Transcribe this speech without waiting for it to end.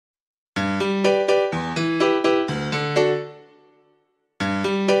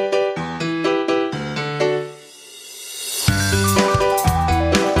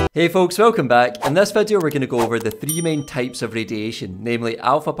Hey folks, welcome back. In this video we're going to go over the three main types of radiation, namely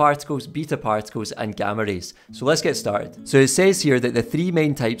alpha particles, beta particles and gamma rays. So let's get started. So it says here that the three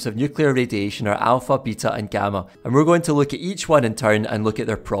main types of nuclear radiation are alpha, beta and gamma, and we're going to look at each one in turn and look at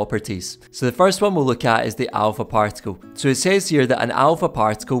their properties. So the first one we'll look at is the alpha particle. So it says here that an alpha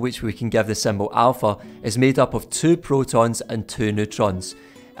particle, which we can give the symbol alpha, is made up of 2 protons and 2 neutrons.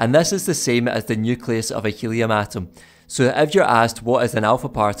 And this is the same as the nucleus of a helium atom. So if you're asked what is an alpha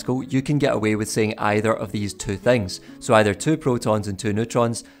particle, you can get away with saying either of these two things. So either 2 protons and 2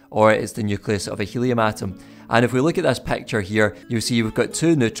 neutrons, or it's the nucleus of a helium atom. And if we look at this picture here, you'll see we've got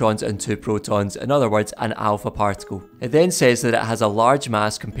 2 neutrons and 2 protons, in other words, an alpha particle. It then says that it has a large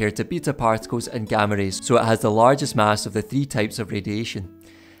mass compared to beta particles and gamma rays, so it has the largest mass of the 3 types of radiation.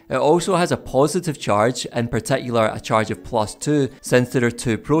 It also has a positive charge, in particular a charge of +2, since there are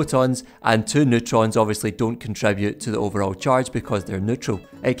 2 protons and 2 neutrons obviously don't contribute to the overall charge because they're neutral.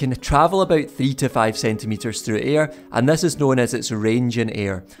 It can travel about 3 to 5 centimeters through air, and this is known as its range in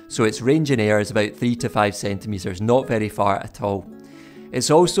air. So its range in air is about 3 to 5 centimeters, not very far at all. It's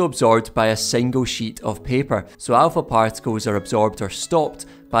also absorbed by a single sheet of paper, so alpha particles are absorbed or stopped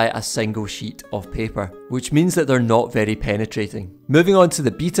by a single sheet of paper, which means that they're not very penetrating. Moving on to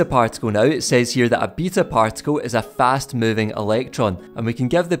the beta particle now, it says here that a beta particle is a fast moving electron, and we can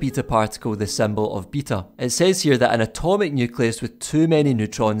give the beta particle the symbol of beta. It says here that an atomic nucleus with too many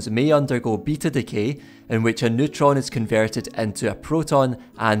neutrons may undergo beta decay, in which a neutron is converted into a proton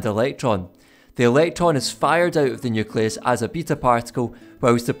and electron. The electron is fired out of the nucleus as a beta particle,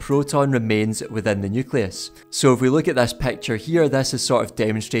 whilst the proton remains within the nucleus. So if we look at this picture here, this is sort of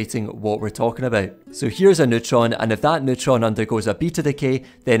demonstrating what we're talking about. So here's a neutron, and if that neutron undergoes a beta decay,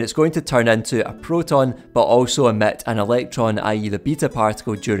 then it's going to turn into a proton, but also emit an electron, i.e. the beta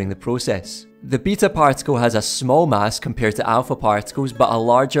particle, during the process. The beta particle has a small mass compared to alpha particles, but a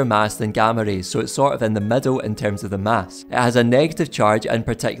larger mass than gamma rays, so it's sort of in the middle in terms of the mass. It has a negative charge, in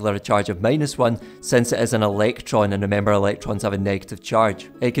particular a charge of -1, since it is an electron, and remember electrons have a negative charge.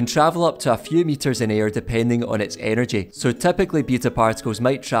 It can travel up to a few meters in air depending on its energy, so typically beta particles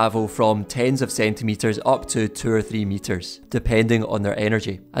might travel from tens of centimeters up to 2 or 3 meters, depending on their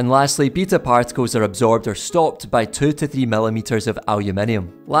energy. And lastly, beta particles are absorbed or stopped by 2 to 3 millimeters of aluminium.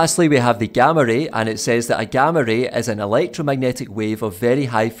 Lastly, we have the gamma ray, and it says that a gamma ray is an electromagnetic wave of very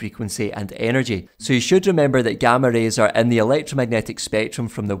high frequency and energy. So you should remember that gamma rays are in the electromagnetic spectrum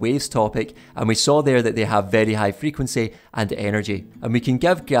from the waves topic, and we saw there that they have very high frequency and energy. And we can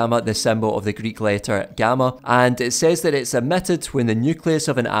give gamma the symbol of the Greek letter gamma, and it says that it's emitted when the nucleus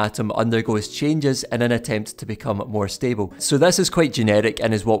of an atom undergoes changes in an attempt to become more stable. So this is quite generic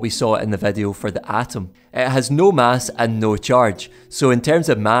and is what we saw in the video for the atom. It has no mass and no charge. So in terms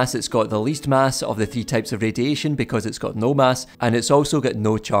of mass, it's got the least mass of the 3 types of radiation because it's got no mass, and it's also got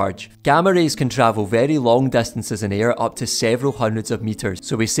no charge. Gamma rays can travel very long distances in air, up to several hundreds of meters,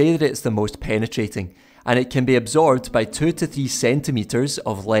 so we say that it's the most penetrating. And it can be absorbed by 2 to 3 centimeters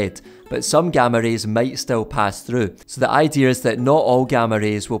of lead, but some gamma rays might still pass through. So the idea is that not all gamma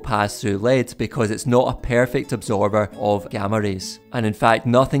rays will pass through lead because it's not a perfect absorber of gamma rays. And in fact,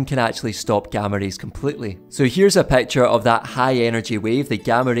 nothing can actually stop gamma rays completely. So here's a picture of that high energy wave, the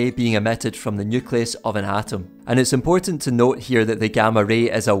gamma ray being emitted from the nucleus of an atom. And it's important to note here that the gamma ray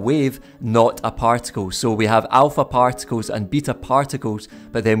is a wave, not a particle. So we have alpha particles and beta particles,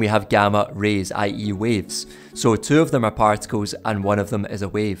 but then we have gamma rays, i.e. waves. So 2 of them are particles and 1 of them is a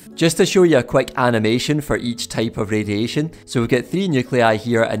wave. Just to show you a quick animation for each type of radiation. So we've got 3 nuclei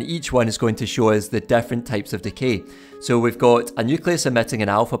here, and each one is going to show us the different types of decay. So we've got a nucleus emitting an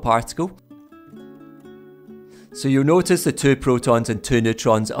alpha particle. So you'll notice the 2 protons and 2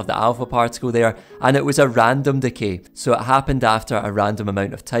 neutrons of the alpha particle there, and it was a random decay, so it happened after a random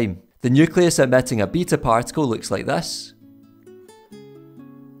amount of time. The nucleus emitting a beta particle looks like this.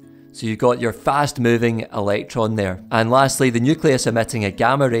 So you've got your fast moving electron there. And lastly, the nucleus emitting a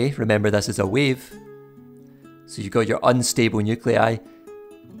gamma ray, remember this is a wave. So you've got your unstable nuclei,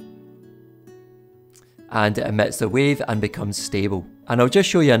 and it emits the wave and becomes stable. And I'll just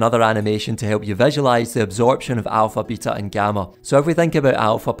show you another animation to help you visualize the absorption of alpha, beta and gamma. So if we think about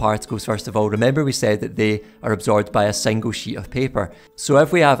alpha particles first of all, remember we said that they are absorbed by a single sheet of paper. So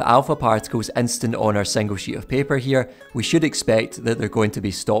if we have alpha particles instant on our single sheet of paper here, we should expect that they're going to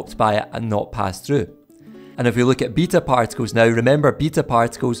be stopped by it and not pass through. And if we look at beta particles now, remember beta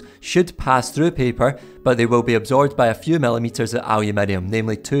particles should pass through paper, but they will be absorbed by a few millimeters of aluminium,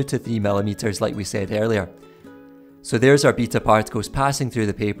 namely 2 to 3 millimeters like we said earlier. So there's our beta particles passing through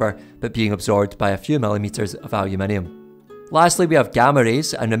the paper, but being absorbed by a few millimeters of aluminium. Lastly, we have gamma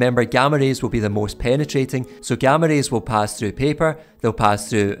rays, and remember gamma rays will be the most penetrating, so gamma rays will pass through paper, they'll pass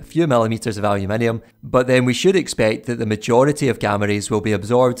through a few millimeters of aluminium, but then we should expect that the majority of gamma rays will be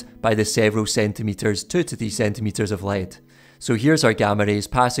absorbed by the several centimeters, 2 to 3 centimeters of lead. So here's our gamma rays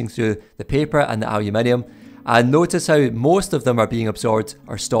passing through the paper and the aluminium, and notice how most of them are being absorbed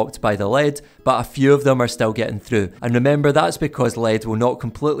or stopped by the lead, but a few of them are still getting through. And remember, that's because lead will not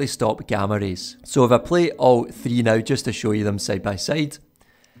completely stop gamma rays. So if I play all three now just to show you them side by side.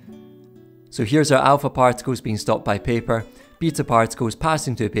 So here's our alpha particles being stopped by paper, beta particles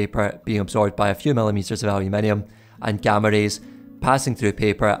passing through paper being absorbed by a few millimeters of aluminium, and gamma rays passing through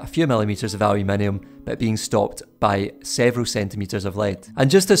paper, a few millimeters of aluminium, but being stopped by several centimeters of lead.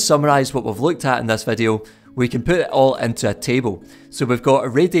 And just to summarise what we've looked at in this video, we can put it all into a table. So we've got a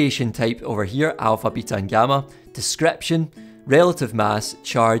radiation type over here, alpha, beta and gamma, description, relative mass,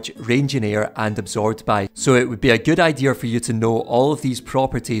 charge, range in air and absorbed by. So it would be a good idea for you to know all of these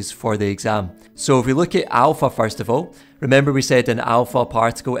properties for the exam. So if we look at alpha first of all, remember we said an alpha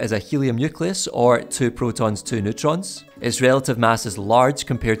particle is a helium nucleus or 2 protons, 2 neutrons. Its relative mass is large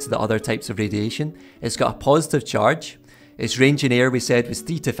compared to the other types of radiation. It's got a positive charge. Its range in air we said was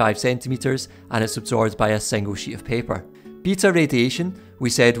 3 to 5 centimeters and it's absorbed by a single sheet of paper. Beta radiation we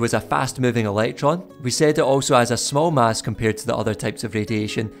said was a fast moving electron. We said it also has a small mass compared to the other types of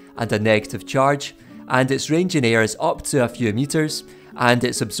radiation and a negative charge, and its range in air is up to a few meters and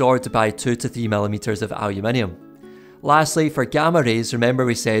it's absorbed by 2 to 3 millimeters of aluminium. Lastly, for gamma rays, remember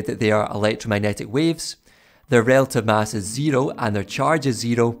we said that they are electromagnetic waves. Their relative mass is 0 and their charge is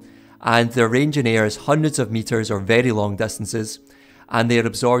 0. And their range in air is hundreds of meters or very long distances, and they are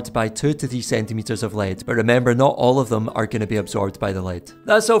absorbed by 2 to 3 centimeters of lead. But remember, not all of them are going to be absorbed by the lead.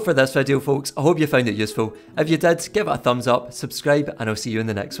 That's all for this video, folks. I hope you found it useful. If you did, give it a thumbs up, subscribe, and I'll see you in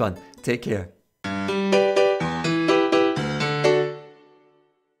the next one. Take care.